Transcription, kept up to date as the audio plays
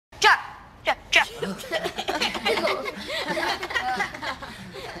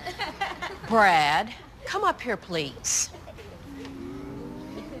Brad, come up here, please.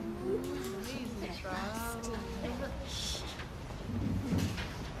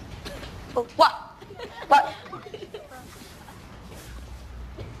 What?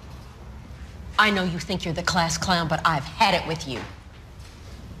 I know you think you're the class clown, but I've had it with you.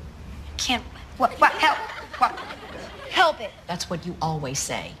 Can't. What? Help. What? Help it. That's what you always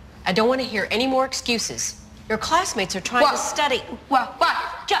say. I don't want to hear any more excuses. Your classmates are trying to study. What?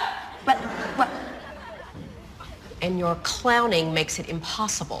 And your clowning makes it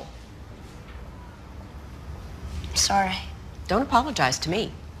impossible. Sorry. Don't apologize to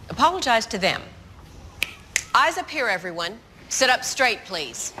me. Apologize to them. Eyes up here, everyone. Sit up straight,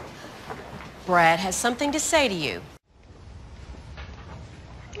 please. Brad has something to say to you.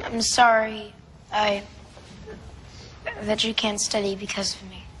 I'm sorry. That you can't study because of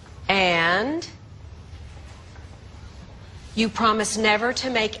me. And you promise never to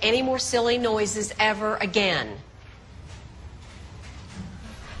make any more silly noises ever again.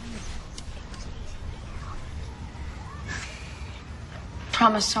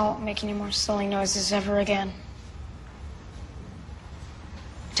 Promise I won't make any more silly noises ever again.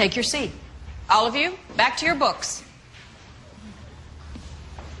 Take your seat. All of you, back to your books.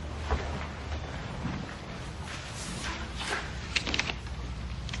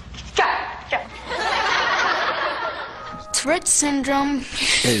 Tourette syndrome.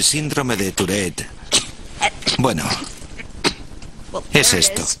 El síndrome de Tourette. Bueno, es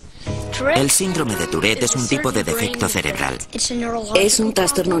esto. El síndrome de Tourette es un tipo de defecto cerebral. Es un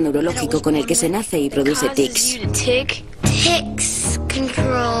trastorno neurológico con el que se nace y produce tics.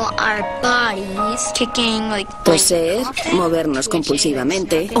 Toser, movernos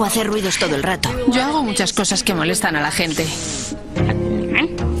compulsivamente O hacer ruidos todo el rato. Yo hago muchas cosas que molestan a la gente.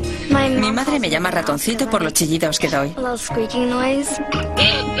 Mi madre me llama ratoncito por los chillidos que doy.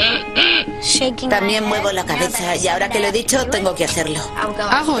 También muevo la cabeza y ahora que lo he dicho tengo que hacerlo.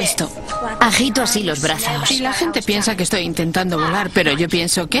 Hago esto. Agito así los brazos. Y la gente piensa que estoy intentando volar, pero yo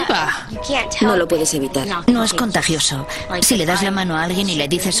pienso, ¿qué va? No lo puedes evitar. No es contagioso. Si le das la mano a alguien y le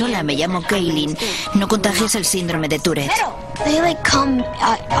dices, hola, me llamo Kaylin, no contagias el síndrome de Tourette.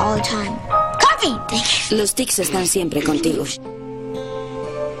 Los tics están siempre contigo.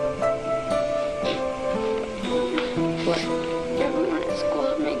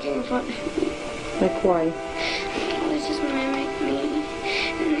 Like why? It was just mimic me,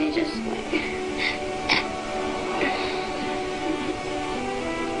 and they just like.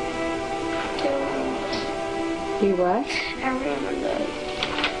 You what? Everyone does.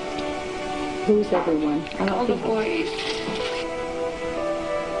 Who's everyone? I don't All the think. boys.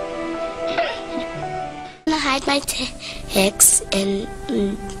 I hide my tics and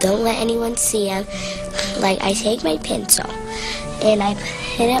don't let anyone see them. Like I take my pencil and I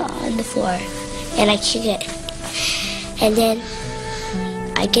hit it on the floor and I kick it. And then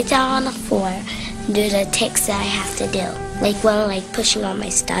I get down on the floor and do the tics that I have to do. Like one like pushing on my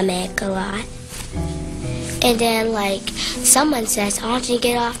stomach a lot. And then like someone says, "I want you to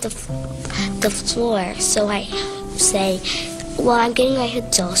get off the floor." So I say, "Well, I'm getting my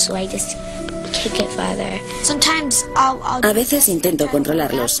pencil," so I just kick it farther. Sometimes A veces intento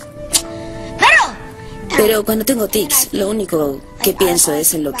controlarlos. Pero cuando tengo tics, lo único que pienso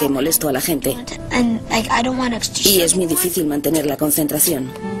es en lo que molesto a la gente. Y es muy difícil mantener la concentración.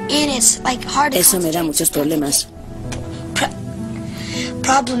 Eso me da muchos problemas.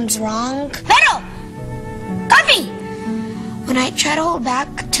 Problems wrong. Pero, Coffee. When I try to hold back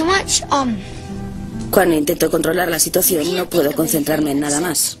too much, Cuando intento controlar la situación, no puedo concentrarme en nada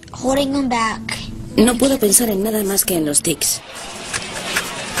más. holding them back. No puedo pensar en nada más que en los tics.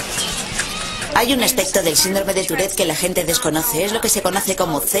 Hay un aspecto del síndrome de Tourette que la gente desconoce. Es lo que se conoce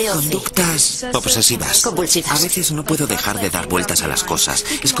como COC. Conductas obsesivas. Compulsivas. A veces no puedo dejar de dar vueltas a las cosas.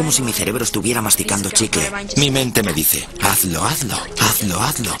 Es como si mi cerebro estuviera masticando chicle. Mi mente me dice, hazlo, hazlo, hazlo,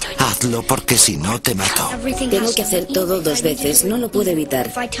 hazlo, hazlo, porque si no te mato. Tengo que hacer todo 2 veces, no lo puedo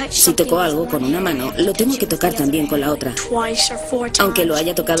evitar. Si toco algo con una mano, lo tengo que tocar también con la otra. Aunque lo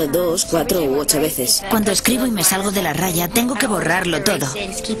haya tocado 2, 4 u 8 veces. Cuando escribo y me salgo de la raya, tengo que borrarlo todo.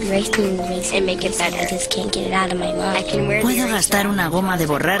 Puedo gastar una goma de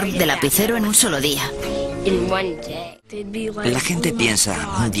borrar de lapicero en un solo día. La gente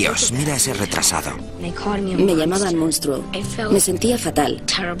piensa, Dios, mira ese retrasado. Me llamaban monstruo. Me sentía fatal.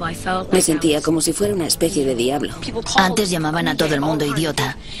 Me sentía como si fuera una especie de diablo. Antes llamaban a todo el mundo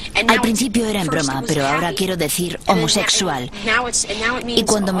idiota. Al principio era en broma, pero ahora quiero decir homosexual. Y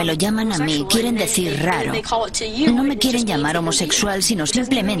cuando me lo llaman a mí, quieren decir raro. No me quieren llamar homosexual, sino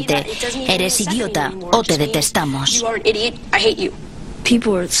simplemente eres idiota o te detestamos.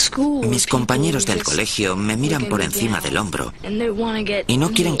 Mis compañeros del colegio me miran por encima del hombro y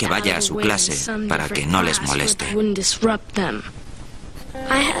no quieren que vaya a su clase para que no les moleste.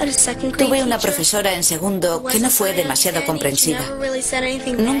 Tuve una profesora en segundo que no fue demasiado comprensiva.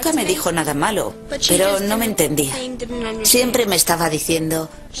 Nunca me dijo nada malo, pero no me entendía. Siempre me estaba diciendo,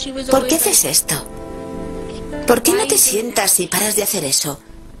 ¿por qué haces esto? ¿Por qué no te sientas y paras de hacer eso?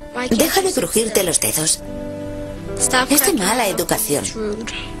 Deja de crujirte los dedos. Es de mala educación.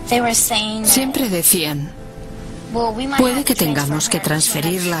 Siempre decían, puede que tengamos que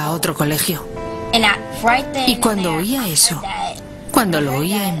transferirla a otro colegio. Y cuando oía eso, cuando lo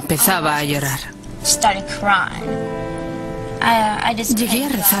oía empezaba a llorar. Llegué a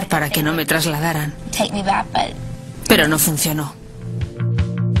rezar para que no me trasladaran, pero no funcionó.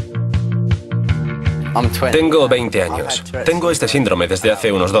 Tengo 20 años. Tengo este síndrome desde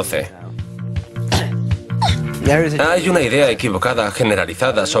hace unos 12. Hay una idea equivocada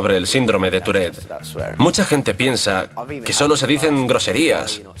generalizada sobre el síndrome de Tourette. Mucha gente piensa que solo se dicen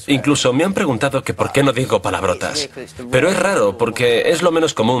groserías. Incluso me han preguntado que por qué no digo palabrotas. Pero es raro porque es lo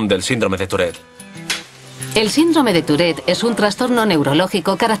menos común del síndrome de Tourette. El síndrome de Tourette es un trastorno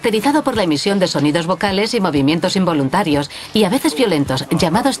neurológico caracterizado por la emisión de sonidos vocales y movimientos involuntarios y a veces violentos,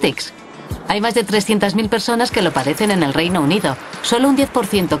 llamados tics. Hay más de 300.000 personas que lo padecen en el Reino Unido. Solo un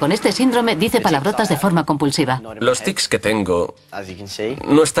 10% con este síndrome dice palabrotas de forma compulsiva. Los tics que tengo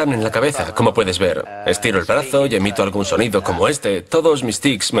no están en la cabeza, como puedes ver. Estiro el brazo y emito algún sonido como este. Todos mis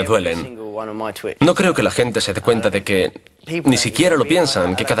tics me duelen. No creo que la gente se dé cuenta de que ni siquiera lo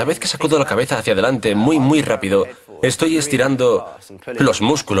piensan, que cada vez que sacudo la cabeza hacia adelante muy rápido, estoy estirando los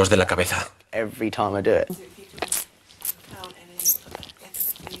músculos de la cabeza.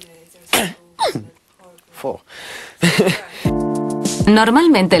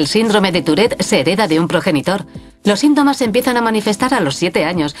 Normalmente el síndrome de Tourette se hereda de un progenitor. Los síntomas se empiezan a manifestar a los 7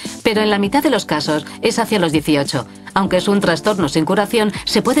 años, pero en la mitad de los casos es hacia los 18. Aunque es un trastorno sin curación,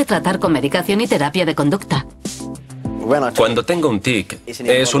 se puede tratar con medicación y terapia de conducta. Cuando tengo un tic,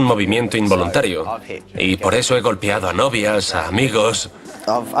 es un movimiento involuntario. Y por eso he golpeado a novias, a amigos.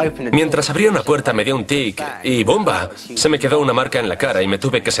 Mientras abría una puerta me dio un tic y ¡bomba! Se me quedó una marca en la cara y me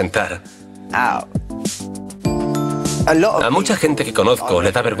tuve que sentar. A mucha gente que conozco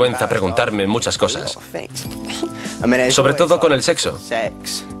le da vergüenza preguntarme muchas cosas. Sobre todo con el sexo.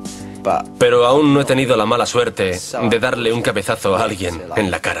 Pero aún no he tenido la mala suerte de darle un cabezazo a alguien en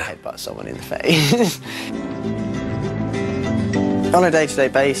la cara.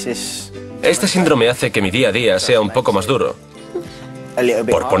 Este síndrome hace que mi día a día sea un poco más duro.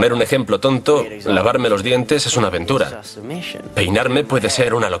 Por poner un ejemplo tonto, lavarme los dientes es una aventura. Peinarme puede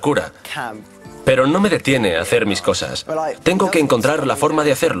ser una locura. Pero no me detiene a hacer mis cosas. Tengo que encontrar la forma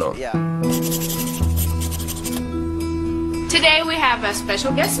de hacerlo. Today we have a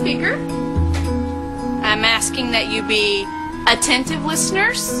special guest speaker. I'm asking that you be attentive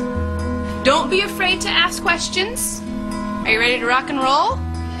listeners. Don't be afraid to ask questions. Are you ready to rock and roll?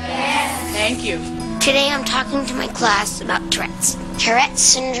 Yes. Thank you. Today I'm talking to my class about Tourette's. Tourette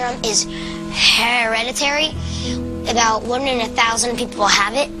syndrome is hereditary. About 1 in 1,000 people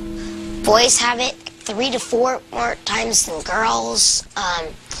have it. Boys have it 3 to 4 more times than girls.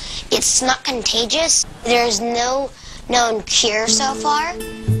 It's not contagious. There's no known cure so far,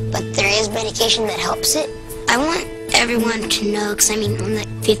 but there is medication that helps it. I want everyone to know, because I mean, only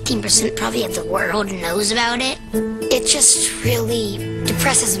 15% probably of the world knows about it. It just really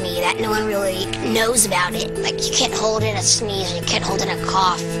depresses me that no one really knows about it. Like, you can't hold in a sneeze, or you can't hold in a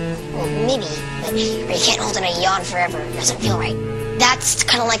cough, well, maybe, but, or you can't hold in a yawn forever. It doesn't feel right. That's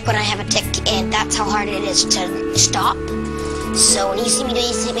kind of like when I have a tic, and that's how hard it is to stop. So when you see me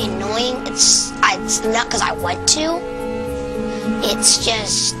doing something annoying, it's not because I want to. It's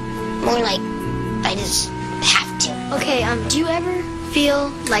just more like I just have to. Okay, do you ever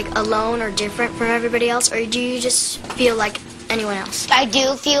feel like alone or different from everybody else, or do you just feel like anyone else? I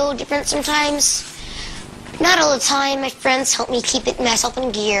do feel different sometimes. Not all the time. My friends help me keep myself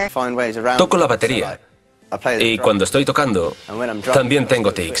in gear. Toco la batería. Y cuando estoy tocando, también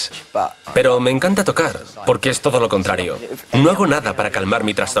tengo tics. Pero me encanta tocar, porque es todo lo contrario. No hago nada para calmar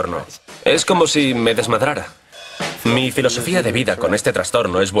mi trastorno. Es como si me desmadrara. Mi filosofía de vida con este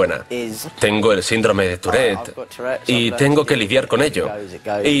trastorno es buena. Tengo el síndrome de Tourette y tengo que lidiar con ello.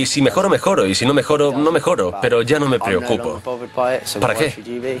 Y si mejoro, mejoro, y si no mejoro, no mejoro, pero ya no me preocupo. ¿Para qué?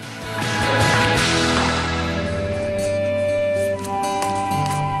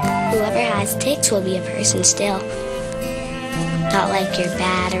 Whoever has tics will be a person still. Not like you're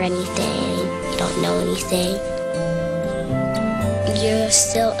bad or anything, you don't know anything. You're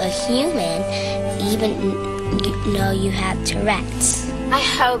still a human, even though you have Tourette's.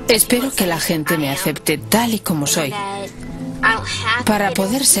 Espero que la gente me acepte tal y como soy, para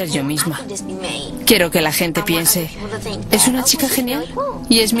poder ser yo misma. Quiero que la gente piense, es una chica genial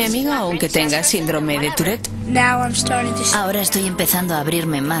y es mi amiga aunque tenga síndrome de Tourette. Ahora estoy empezando a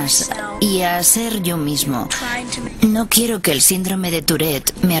abrirme más y a ser yo mismo. No quiero que el síndrome de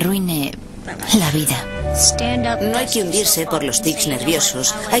Tourette me arruine la vida. No hay que hundirse por los tics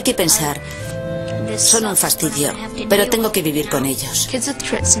nerviosos. Hay que pensar, son un fastidio, pero tengo que vivir con ellos.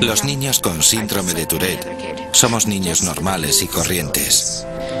 Los niños con síndrome de Tourette somos niños normales y corrientes.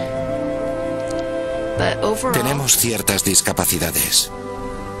 Tenemos ciertas discapacidades,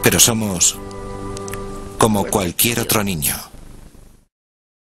 pero somos como cualquier otro niño.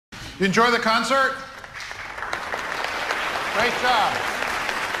 You enjoy the concert? Great job.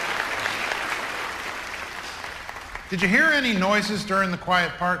 Did you hear any noises during the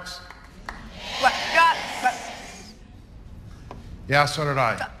quiet parts? Yeah, so did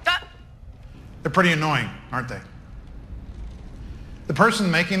I. They're pretty annoying, aren't they? The person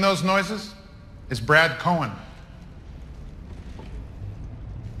making those noises is Brad Cohen.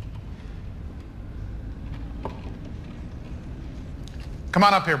 Come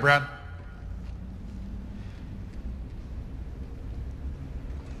on up here, Brad.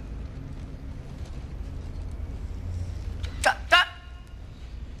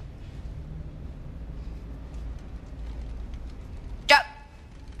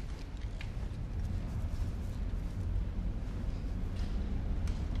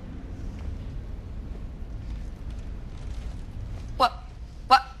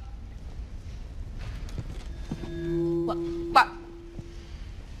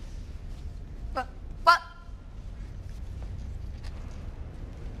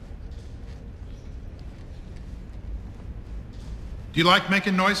 Do you like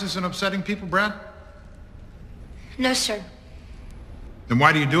making noises and upsetting people, Brad? No, sir. Then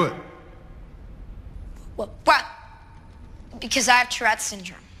why do you do it? What? Because I have Tourette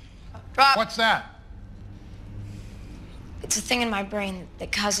syndrome. What's that? It's a thing in my brain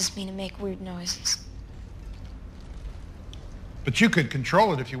that causes me to make weird noises. But you could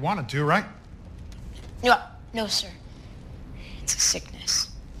control it if you wanted to, right? No, sir. It's a sickness.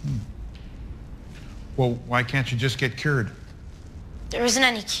 Well, why can't you just get cured? There isn't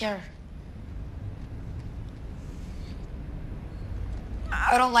any cure.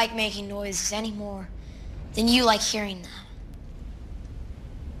 I don't like making noises any more than you like hearing them.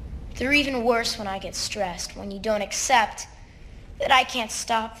 They're even worse when I get stressed, when you don't accept that I can't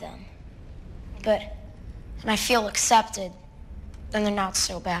stop them. But when I feel accepted, then they're not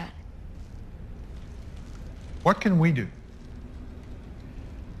so bad. What can we do?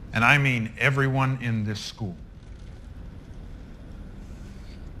 And I mean everyone in this school.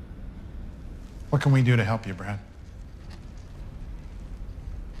 What can we do to help you, Brad?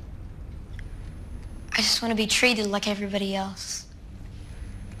 I just want to be treated like everybody else.